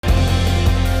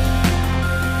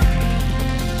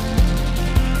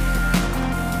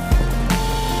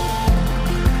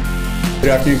Good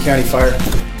afternoon, County Fire.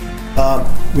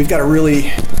 We've got a really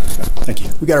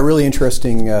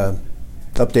interesting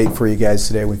update for you guys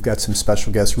today. We've got some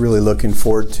special guests. Really looking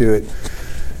forward to it.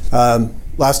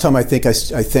 Last time I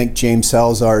thanked James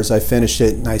Salazar as I finished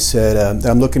it, and I said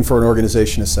I'm looking for an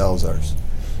organization of Salazars,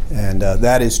 and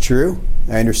that is true.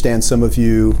 I understand some of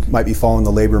you might be following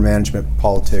the labor management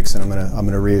politics, and I'm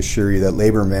gonna reassure you that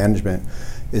labor management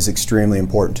is extremely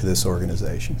important to this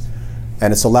organization.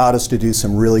 And it's allowed us to do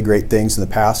some really great things in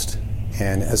the past.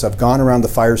 And as I've gone around the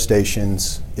fire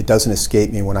stations, it doesn't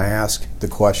escape me when I ask the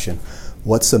question,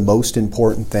 what's the most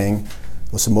important thing,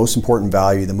 what's the most important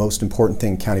value, the most important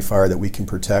thing in County Fire that we can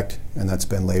protect? And that's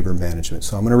been labor management.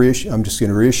 So I'm just going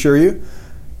to reassure you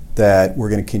that we're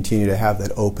going to continue to have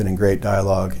that open and great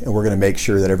dialogue, and we're going to make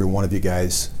sure that every one of you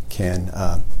guys can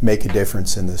make a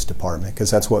difference in this department,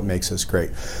 because that's what makes us great.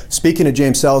 Speaking of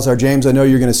James Salazar, James, I know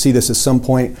you're going to see this at some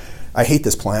point. I hate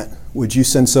this plant. Would you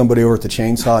send somebody over with the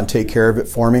chainsaw and take care of it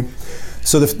for me?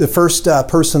 So the first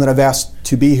person that I've asked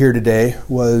to be here today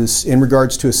was in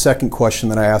regards to a second question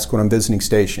that I ask when I'm visiting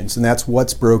stations, and that's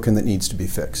what's broken that needs to be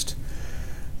fixed.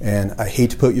 And I hate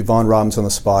to put Yvonne Robbins on the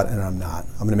spot, and I'm not.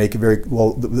 I'm going to make it very,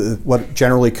 well, what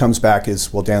generally comes back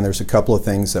is, well, Dan, there's a couple of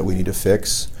things that we need to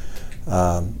fix.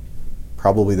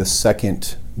 Probably the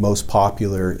second most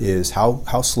popular is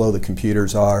how slow the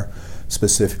computers are,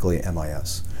 specifically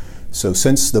MIS. So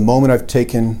since the moment I've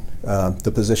taken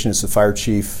the position as the fire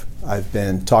chief, I've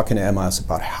been talking to MIS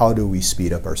about how do we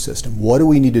speed up our system. What do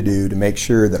we need to do to make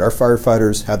sure that our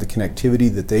firefighters have the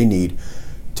connectivity that they need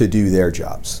to do their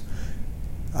jobs?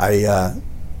 When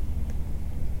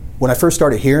I first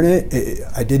started hearing it,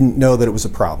 I didn't know that it was a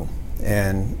problem.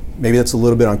 And maybe that's a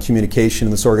little bit on communication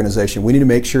in this organization. We need to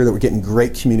make sure that we're getting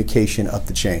great communication up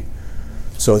the chain.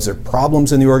 So is there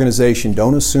problems in the organization?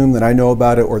 Don't assume that I know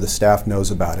about it or the staff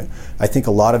knows about it. I think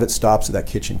a lot of it stops at that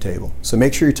kitchen table. So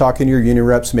make sure you're talking to your union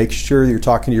reps, make sure you're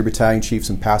talking to your battalion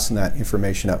chiefs and passing that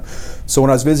information up. So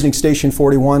when I was visiting Station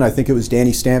 41, I think it was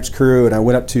Danny Stamp's crew, and I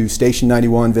went up to Station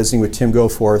 91 visiting with Tim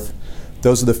Goforth.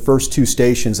 Those are the first two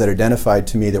stations that identified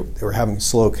to me that they were having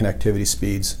slow connectivity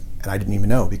speeds, and I didn't even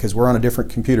know because we're on a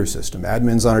different computer system.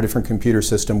 Admin's on a different computer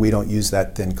system. We don't use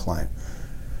that thin client.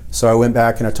 So I went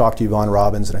back and I talked to Yvonne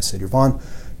Robbins and I said, Yvonne,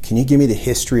 can you give me the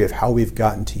history of how we've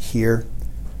gotten to here?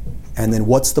 And then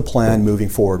what's the plan moving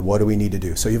forward? What do we need to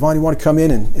do? So Yvonne, you want to come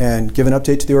in and give an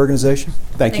update to the organization?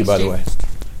 Thanks, you, by the way.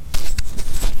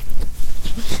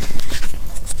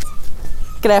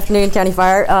 Good afternoon, County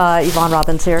Fire. Yvonne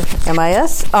Robbins here,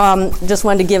 MIS. Just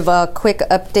wanted to give a quick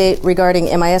update regarding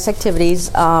MIS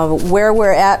activities, where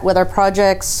we're at with our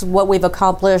projects, what we've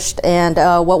accomplished, and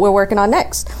what we're working on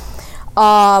next.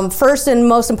 First and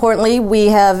most importantly, we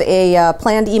have a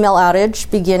planned email outage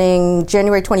beginning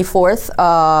January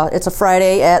 24th. It's a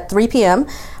Friday at 3 p.m.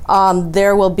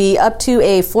 There will be up to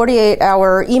a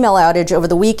 48-hour email outage over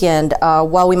the weekend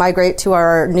while we migrate to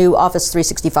our new Office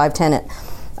 365 tenant.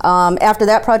 After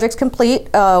that project's complete,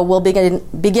 we'll begin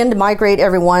to migrate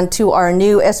everyone to our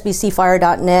new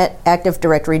sbcfire.net Active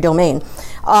Directory domain.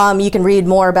 You can read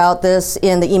more about this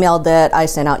in the email that I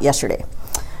sent out yesterday.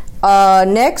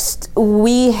 Next,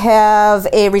 we have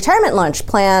a retirement lunch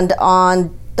planned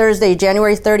on Thursday,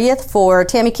 January 30th for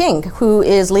Tammy King, who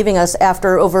is leaving us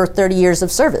after over 30 years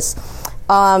of service.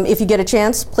 If you get a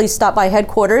chance, please stop by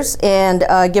headquarters and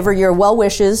give her your well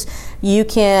wishes. You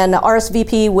can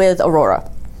RSVP with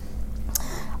Aurora.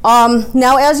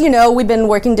 Now, as you know, we've been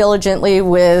working diligently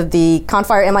with the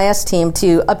Confire MIS team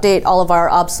to update all of our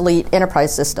obsolete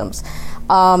enterprise systems.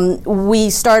 We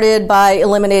started by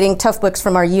eliminating Toughbooks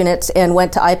from our units and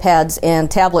went to iPads and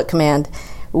tablet command.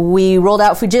 We rolled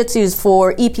out Fujitsus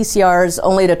for ePCRs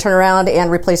only to turn around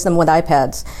and replace them with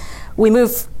iPads. We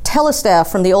moved Telestaff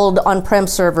from the old on-prem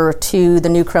server to the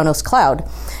new Kronos Cloud.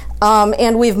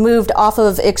 And we've moved off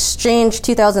of Exchange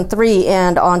 2003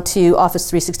 and onto Office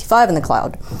 365 in the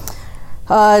cloud.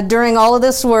 During all of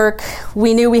this work,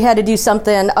 we knew we had to do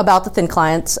something about the thin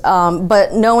clients,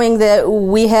 but knowing that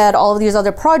we had all of these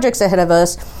other projects ahead of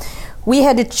us, we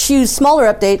had to choose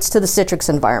smaller updates to the Citrix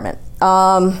environment.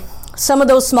 Some of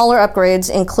those smaller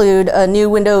upgrades include a new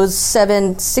Windows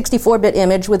 7 64-bit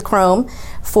image with Chrome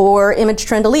for Image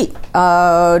Trend Elite,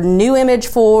 new image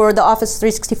for the Office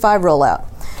 365 rollout.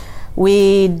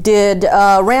 We did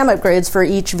RAM upgrades for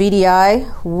each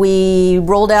VDI. We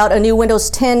rolled out a new Windows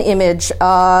 10 image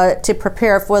to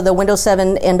prepare for the Windows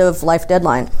 7 end-of-life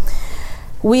deadline.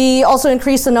 We also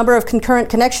increased the number of concurrent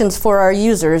connections for our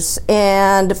users.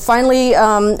 And finally,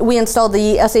 we installed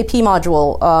the SAP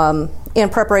module in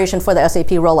preparation for the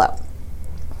SAP rollout.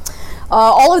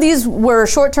 All of these were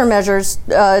short-term measures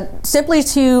simply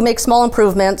to make small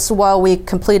improvements while we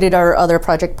completed our other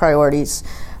project priorities.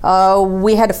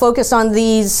 We had to focus on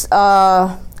these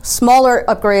smaller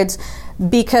upgrades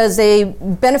because they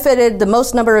benefited the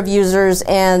most number of users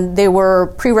and they were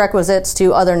prerequisites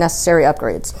to other necessary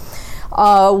upgrades.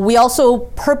 We also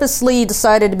purposely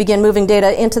decided to begin moving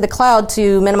data into the cloud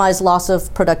to minimize loss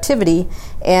of productivity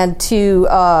and to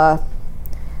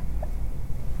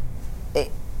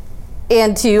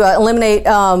eliminate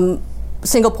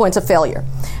single points of failure.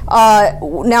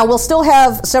 Now, we'll still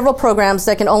have several programs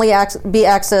that can only be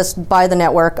accessed by the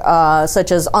network,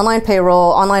 such as online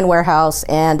payroll, online warehouse,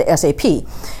 and SAP.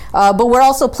 But we're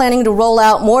also planning to roll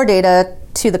out more data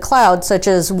to the cloud, such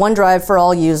as OneDrive for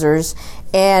all users,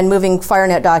 and moving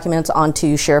FireNet documents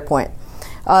onto SharePoint,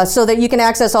 so that you can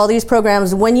access all these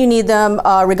programs when you need them,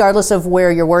 regardless of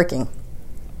where you're working.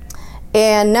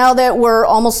 And now that we're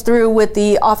almost through with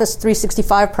the Office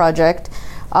 365 project,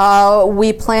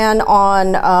 we plan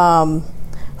on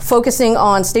focusing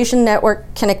on station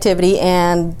network connectivity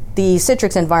and the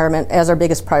Citrix environment as our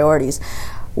biggest priorities.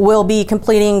 We'll be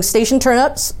completing station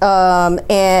turnups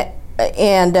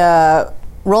and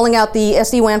rolling out the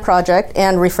SD-WAN project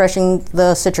and refreshing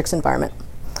the Citrix environment.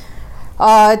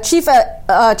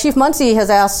 Chief Munsey has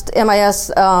asked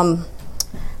MIS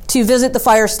to visit the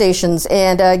fire stations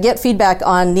and get feedback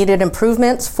on needed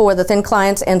improvements for the thin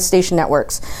clients and station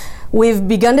networks. We've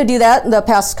begun to do that in the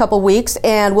past couple weeks,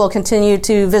 and we'll continue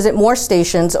to visit more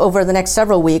stations over the next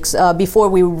several weeks before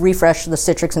we refresh the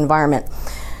Citrix environment.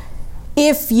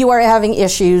 If you are having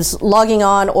issues logging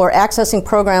on or accessing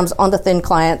programs on the thin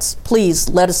clients, please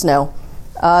let us know.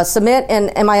 Submit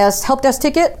an MIS help desk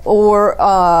ticket, or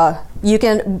you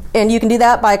can do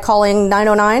that by calling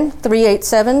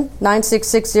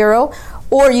 909-387-9660,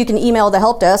 or you can email the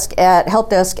help desk at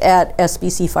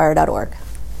helpdesk@sbcfire.org.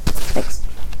 Thanks.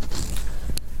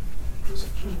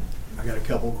 I got a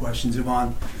couple of questions,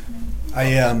 Yvonne.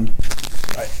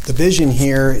 The vision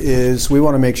here is we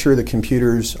want to make sure the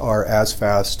computers are as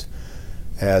fast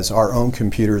as our own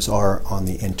computers are on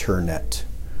the internet.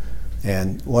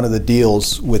 And one of the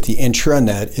deals with the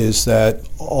intranet is that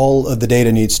all of the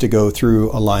data needs to go through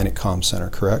a line at Comm Center,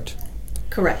 correct?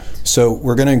 Correct. So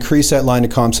we're going to increase that line to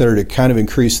Comm Center to kind of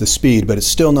increase the speed, but it's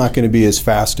still not going to be as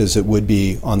fast as it would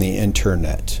be on the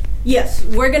internet. Yes,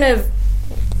 we're going to.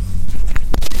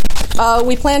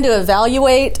 We plan to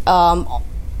evaluate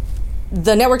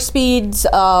the network speeds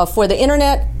for the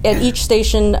internet at each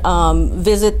station,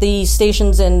 visit the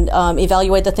stations and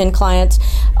evaluate the thin clients.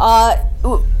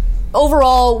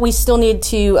 Overall, we still need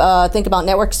to think about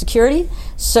network security,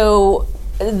 so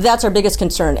that's our biggest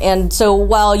concern. And so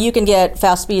while you can get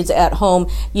fast speeds at home,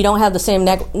 you don't have the same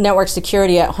network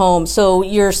security at home, so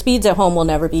your speeds at home will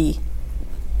never be,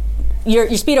 your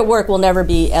speed at work will never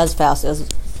be as fast as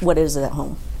what it is at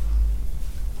home.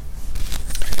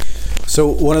 So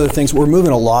one of the things, we're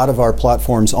moving a lot of our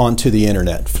platforms onto the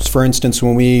internet. For instance,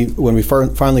 when we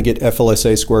finally get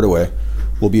FLSA squared away,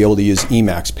 we'll be able to use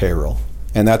Emacs payroll.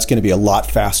 And that's going to be a lot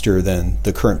faster than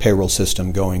the current payroll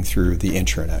system going through the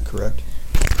intranet, correct?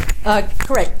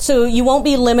 Correct. So you won't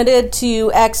be limited to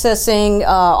accessing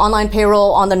online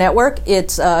payroll on the network.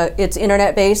 It's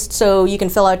internet-based, so you can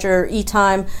fill out your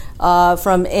e-time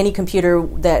from any computer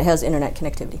that has internet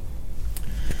connectivity.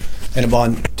 And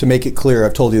Yvonne, to make it clear,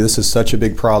 I've told you this is such a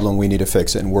big problem, we need to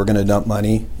fix it. And we're going to dump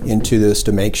money into this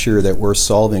to make sure that we're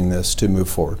solving this to move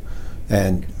forward.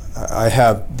 And I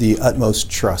have the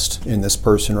utmost trust in this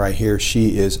person right here.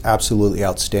 She is absolutely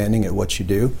outstanding at what you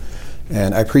do.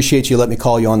 And I appreciate you letting me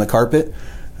call you on the carpet.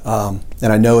 And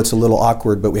I know it's a little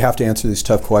awkward, but we have to answer these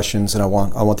tough questions. And I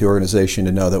want the organization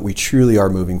to know that we truly are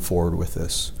moving forward with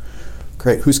this.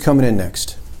 Great. Who's coming in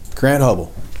next? Grant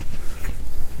Hubbell.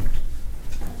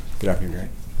 Good afternoon,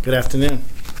 Grant. Good afternoon.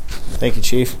 Thank you,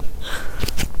 Chief.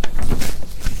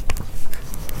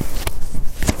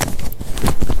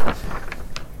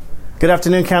 Good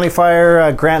afternoon, County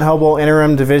Fire. Grant Hubbell,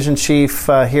 Interim Division Chief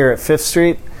here at 5th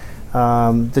Street.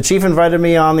 The Chief invited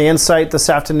me on the Insight this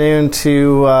afternoon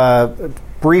to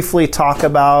briefly talk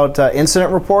about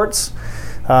incident reports.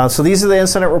 So these are the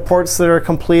incident reports that are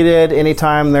completed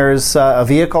anytime there's a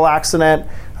vehicle accident,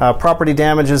 property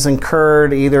damage is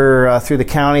incurred either through the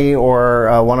county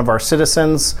or one of our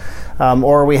citizens,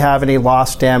 or we have any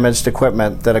lost, damaged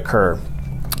equipment that occur.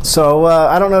 So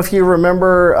I don't know if you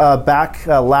remember back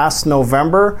last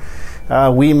November,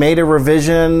 we made a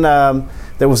revision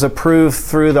that was approved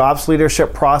through the Ops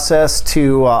Leadership process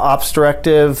to Ops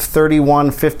Directive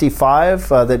 3155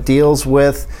 that deals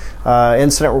with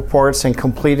incident reports and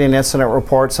completing incident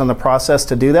reports on the process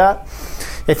to do that.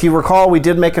 If you recall, we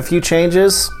did make a few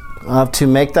changes. to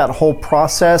make that whole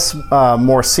process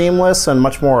more seamless and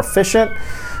much more efficient.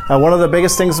 One of the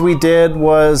biggest things we did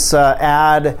was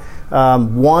add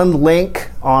one link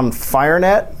on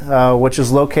FireNet, which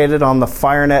is located on the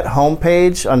FireNet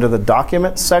homepage under the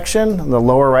Documents section in the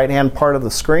lower right-hand part of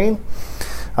the screen.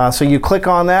 So you click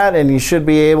on that and you should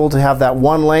be able to have that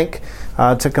one link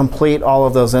to complete all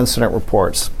of those incident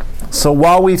reports. So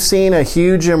while we've seen a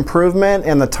huge improvement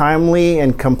in the timely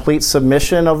and complete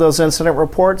submission of those incident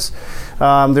reports,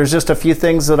 there's just a few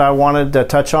things that I wanted to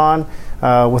touch on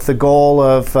with the goal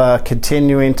of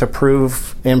continuing to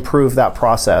improve that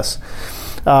process.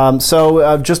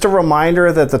 So just a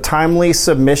reminder that the timely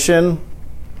submission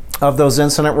of those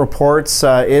incident reports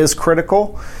is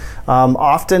critical.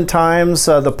 Oftentimes,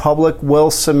 the public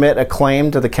will submit a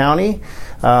claim to the county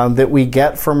that we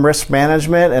get from risk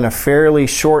management in a fairly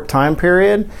short time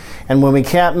period. And when we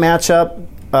can't match up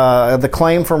the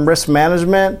claim from risk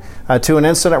management to an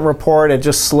incident report, it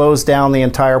just slows down the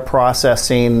entire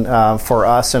processing for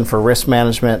us and for risk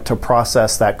management to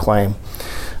process that claim.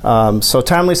 So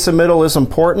timely submittal is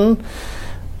important.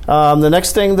 The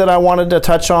next thing that I wanted to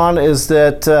touch on is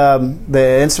that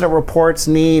the incident reports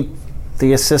need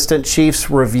the assistant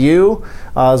chief's review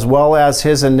as well as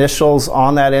his initials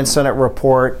on that incident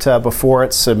report before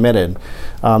it's submitted.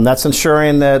 That's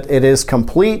ensuring that it is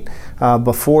complete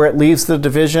before it leaves the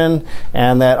division,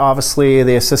 and that obviously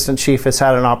the assistant chief has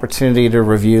had an opportunity to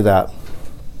review that.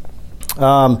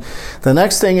 The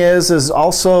next thing is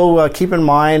also keep in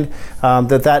mind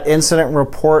that incident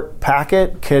report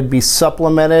packet could be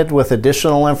supplemented with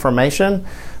additional information,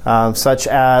 such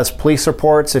as police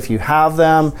reports if you have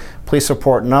them, police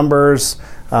report numbers,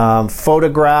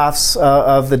 photographs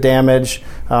of the damage.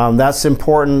 That's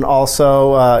important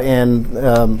also in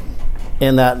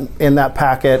that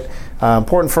packet.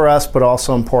 Important for us, but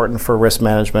also important for risk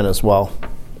management as well.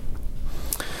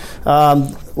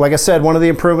 Like I said, one of the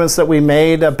improvements that we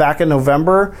made back in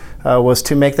November was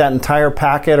to make that entire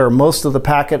packet or most of the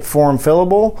packet form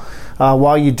fillable.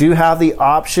 While you do have the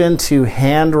option to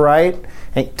handwrite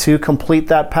to complete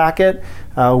that packet,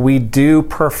 we do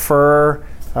prefer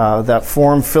that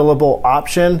form fillable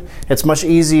option. It's much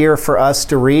easier for us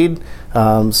to read.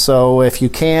 So if you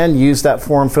can, use that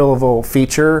form fillable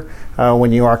feature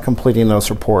when you are completing those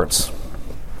reports.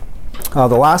 The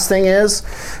last thing is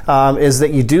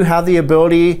that you do have the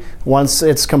ability, once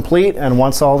it's complete and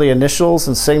once all the initials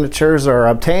and signatures are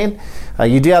obtained,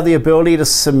 you do have the ability to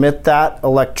submit that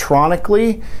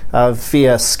electronically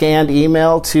via scanned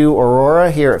email to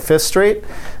Aurora here at 5th Street.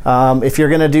 If you're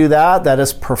going to do that, that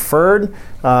is preferred,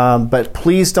 but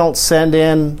please don't send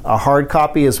in a hard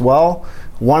copy as well.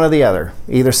 One or the other.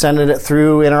 Either send it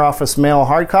through interoffice mail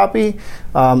hard copy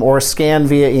or scan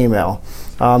via email.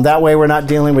 That way we're not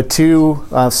dealing with two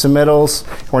submittals.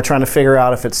 We're trying to figure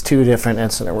out if it's two different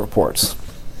incident reports.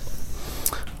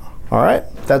 All right,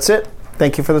 that's it.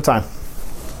 Thank you for the time.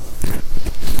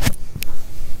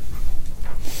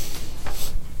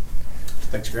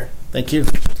 Thanks, Greg. Thank you.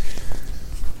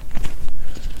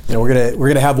 You know, we're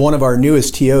gonna have one of our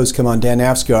newest TOs come on, Dan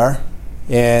Nafzgar.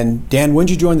 And Dan, when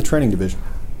did you join the training division?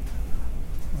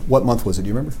 What month was it? Do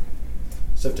you remember?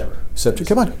 September.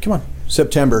 Come on.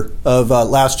 September of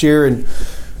last year, and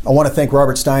I want to thank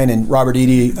Robert Stein and Robert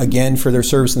Eady again for their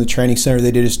service in the training center.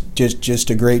 They did just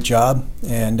a great job,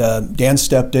 and Dan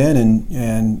stepped in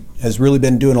and has really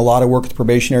been doing a lot of work with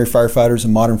probationary firefighters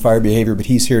and modern fire behavior, but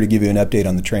he's here to give you an update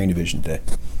on the training division today.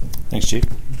 Thanks, Chief.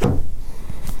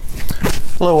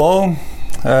 Hello all.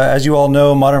 As you all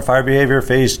know, Modern Fire Behavior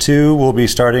Phase 2 will be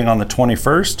starting on the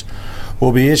 21st.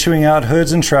 We'll be issuing out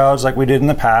hoods and shrouds like we did in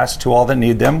the past to all that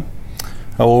need them.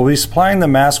 We'll be supplying the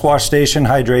mask wash station,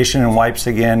 hydration, and wipes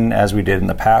again as we did in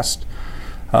the past.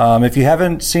 If you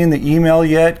haven't seen the email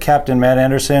yet, Captain Matt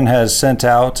Anderson has sent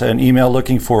out an email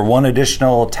looking for one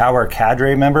additional tower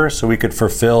cadre member so we could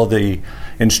fulfill the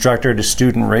instructor to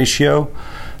student ratio.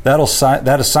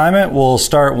 That assignment will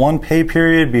start one pay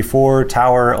period before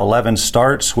Tower 11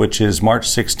 starts, which is March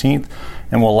 16th,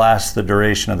 and will last the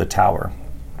duration of the tower.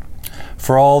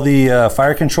 For all the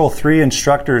Fire Control 3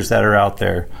 instructors that are out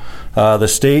there, the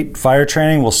state fire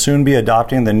training will soon be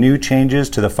adopting the new changes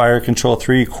to the Fire Control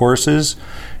 3 courses,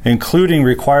 including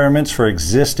requirements for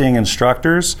existing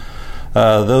instructors.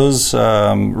 Those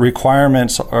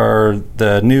requirements are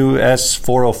the new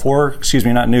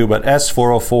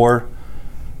S404,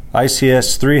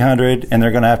 ICS 300, and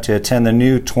they're going to have to attend the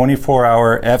new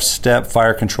 24-hour F-STEP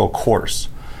fire control course.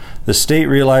 The state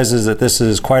realizes that this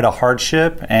is quite a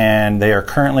hardship, and they are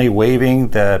currently waiving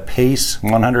the PACE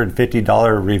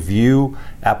 $150 review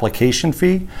application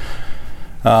fee.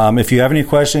 If you have any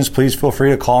questions, please feel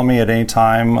free to call me at any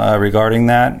time regarding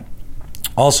that.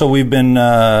 Also, we've been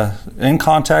in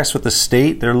contacts with the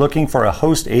state. They're looking for a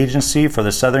host agency for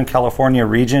the Southern California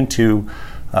region to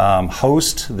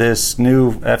host this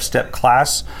new F-STEP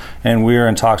class, and we're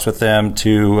in talks with them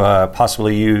to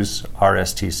possibly use our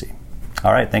STC.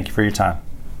 All right, thank you for your time.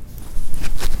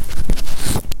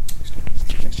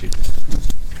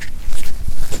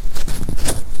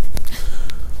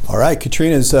 All right,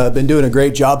 Katrina's been doing a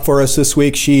great job for us this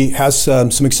week. She has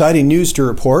some exciting news to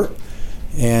report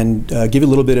and give you a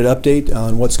little bit of an update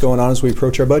on what's going on as we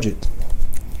approach our budget.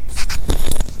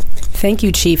 Thank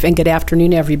you, Chief, and good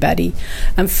afternoon, everybody.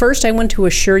 First, I want to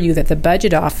assure you that the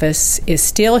Budget Office is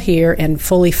still here and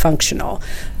fully functional.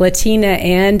 Latina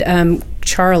and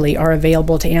Charlie are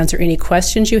available to answer any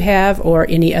questions you have or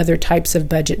any other types of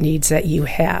budget needs that you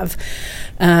have.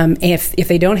 If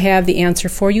they don't have the answer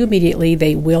for you immediately,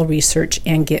 they will research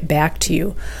and get back to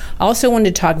you. Also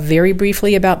wanted to talk very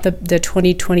briefly about the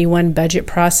 2021 budget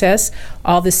process.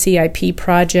 All the CIP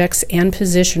projects and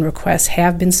position requests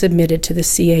have been submitted to the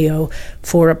CAO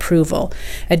for approval.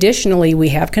 Additionally, we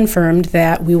have confirmed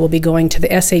that we will be going to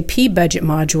the SAP budget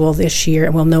module this year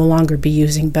and will no longer be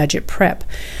using budget prep.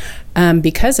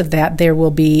 Because of that, there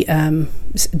will be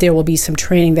some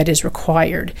training that is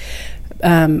required.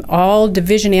 All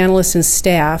division analysts and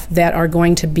staff that are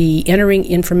going to be entering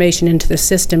information into the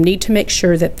system need to make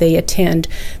sure that they attend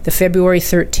the February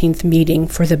 13th meeting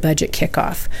for the budget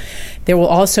kickoff. There will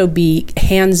also be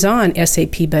hands-on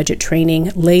SAP budget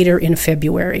training later in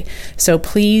February. So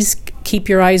please keep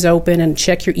your eyes open and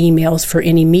check your emails for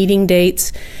any meeting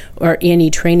dates or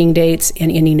any training dates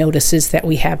and any notices that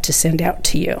we have to send out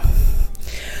to you.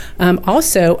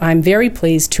 Also, I'm very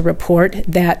pleased to report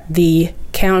that the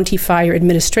County Fire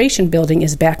Administration building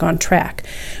is back on track.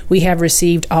 We have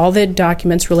received all the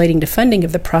documents relating to funding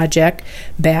of the project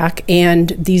back, and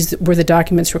these were the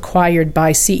documents required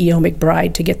by CEO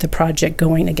McBride to get the project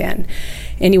going again.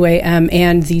 Anyway,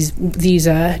 and these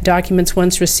documents,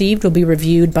 once received, will be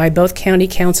reviewed by both County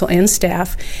Council and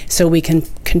staff so we can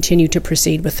continue to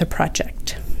proceed with the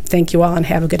project. Thank you all and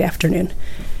have a good afternoon.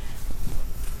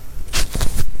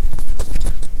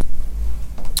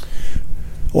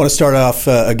 I want to start off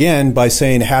again by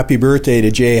saying happy birthday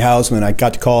to Jay Hausman. I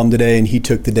got to call him today, and he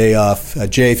took the day off.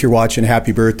 Jay, if you're watching,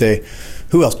 happy birthday.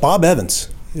 Who else? Bob Evans,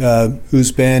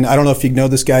 who's been, I don't know if you know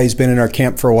this guy, he's been in our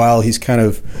camp for a while. He's kind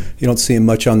of, you don't see him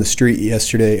much on the street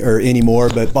yesterday or anymore,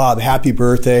 but Bob, happy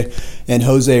birthday. And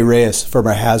Jose Reyes from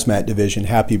our Hazmat division,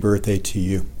 happy birthday to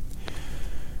you.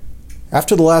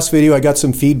 After the last video, I got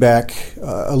some feedback,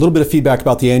 a little bit of feedback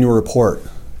about the annual report.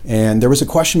 And there was a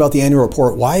question about the annual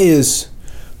report.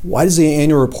 Why does the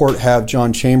annual report have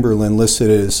John Chamberlain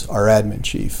listed as our admin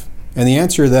chief? And the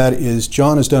answer to that is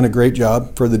John has done a great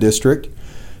job for the district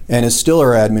and is still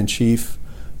our admin chief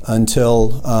until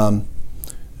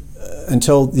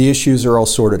the issues are all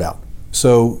sorted out.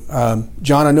 So,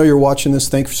 John, I know you're watching this.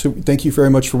 Thank you very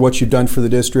much for what you've done for the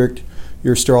district.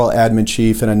 You're still our admin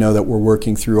chief, and I know that we're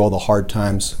working through all the hard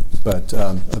times, but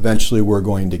eventually we're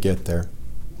going to get there.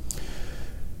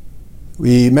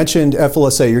 We mentioned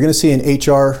FLSA. You're going to see an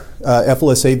HR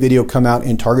FLSA video come out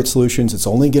in Target Solutions. It's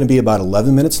only going to be about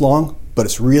 11 minutes long, but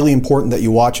it's really important that you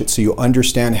watch it so you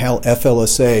understand how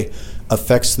FLSA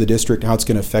affects the district and how it's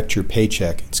going to affect your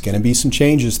paycheck. It's going to be some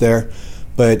changes there,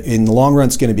 but in the long run,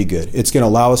 it's going to be good. It's going to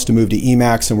allow us to move to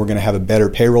EMAX, and we're going to have a better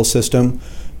payroll system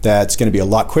that's going to be a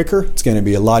lot quicker. It's going to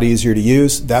be a lot easier to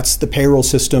use. That's the payroll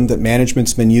system that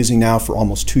management's been using now for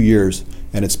almost 2 years,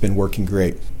 and it's been working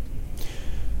great.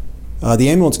 The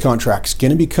ambulance contract's going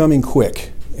to be coming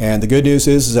quick, and the good news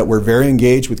is that we're very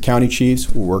engaged with county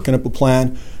chiefs. We're working up a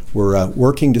plan. We're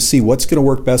working to see what's going to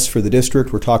work best for the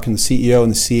district. We're talking to the CEO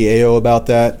and the CAO about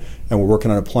that, and we're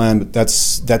working on a plan. But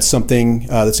that's something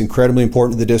that's incredibly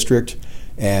important to the district,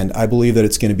 and I believe that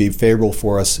it's going to be favorable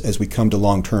for us as we come to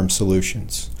long-term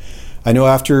solutions. I know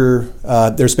after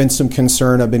there's been some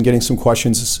concern, I've been getting some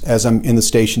questions as I'm in the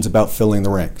stations about filling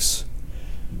the ranks.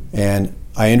 And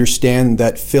I understand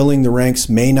that filling the ranks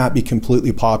may not be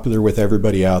completely popular with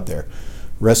everybody out there.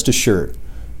 Rest assured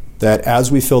that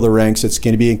as we fill the ranks, it's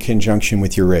going to be in conjunction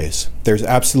with your raise. There's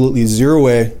absolutely zero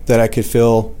way that I could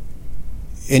fill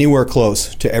anywhere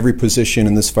close to every position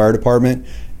in this fire department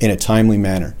in a timely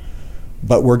manner.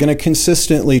 But we're going to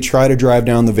consistently try to drive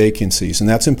down the vacancies, and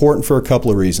that's important for a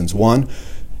couple of reasons. One,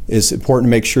 it's important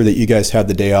to make sure that you guys have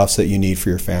the day offs that you need for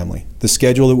your family. The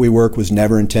schedule that we work was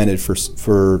never intended for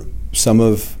some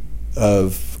of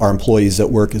our employees that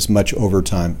work as much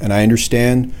overtime. And I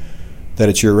understand that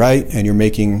it's your right and you're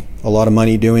making a lot of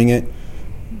money doing it,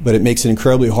 but it makes it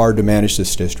incredibly hard to manage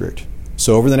this district.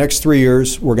 So over the next 3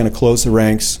 years, we're going to close the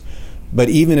ranks. But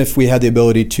even if we had the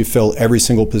ability to fill every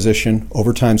single position,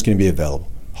 overtime is going to be available.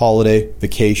 Holiday,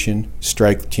 vacation,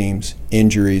 strike teams,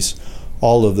 injuries,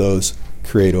 all of those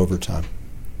create overtime.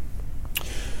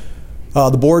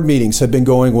 The board meetings have been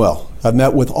going well. I've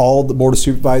met with all the Board of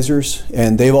Supervisors,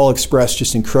 and they've all expressed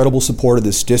just incredible support of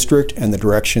this district and the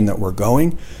direction that we're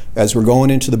going. As we're going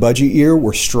into the budget year,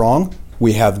 we're strong.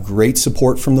 We have great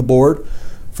support from the board,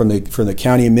 from the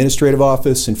county administrative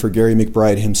office, and for Gary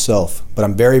McBride himself. But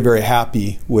I'm very, very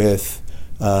happy with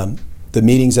the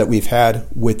meetings that we've had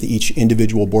with each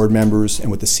individual board members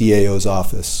and with the CAO's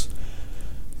office.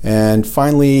 And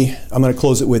finally, I'm going to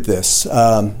close it with this.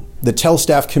 The TEL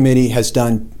Staff Committee has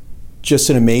done just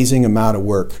an amazing amount of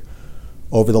work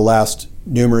over the last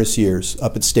numerous years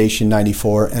up at Station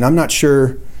 94, and I'm not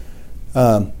sure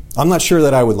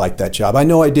that I would like that job. I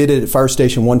know I did it at Fire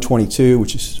Station 122,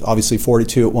 which is obviously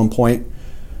 42 at one point,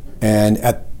 and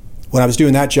when I was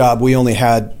doing that job, we only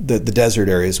had the desert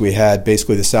areas. We had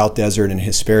basically the South Desert, and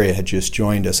Hesperia had just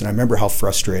joined us, and I remember how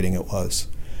frustrating it was.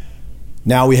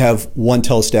 Now we have one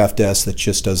TEL staff desk that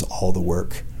just does all the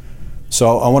work.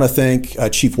 So I want to thank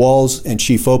Chief Walls and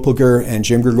Chief Opliger and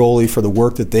Jim Grigoli for the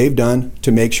work that they've done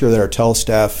to make sure that our TEL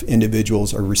staff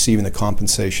individuals are receiving the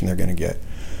compensation they're going to get.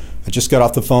 I just got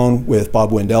off the phone with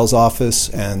Bob Wendell's office,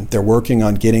 and they're working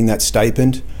on getting that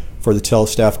stipend for the TEL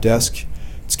staff desk.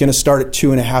 It's going to start at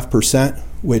 2.5%,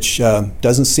 which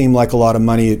doesn't seem like a lot of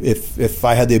money. If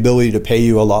I had the ability to pay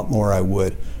you a lot more, I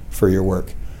would for your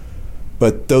work.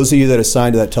 But those of you that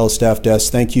assigned to that TEL staff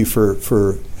desk, thank you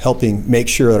for helping make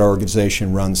sure that our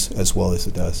organization runs as well as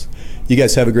it does. You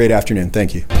guys have a great afternoon.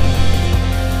 Thank you.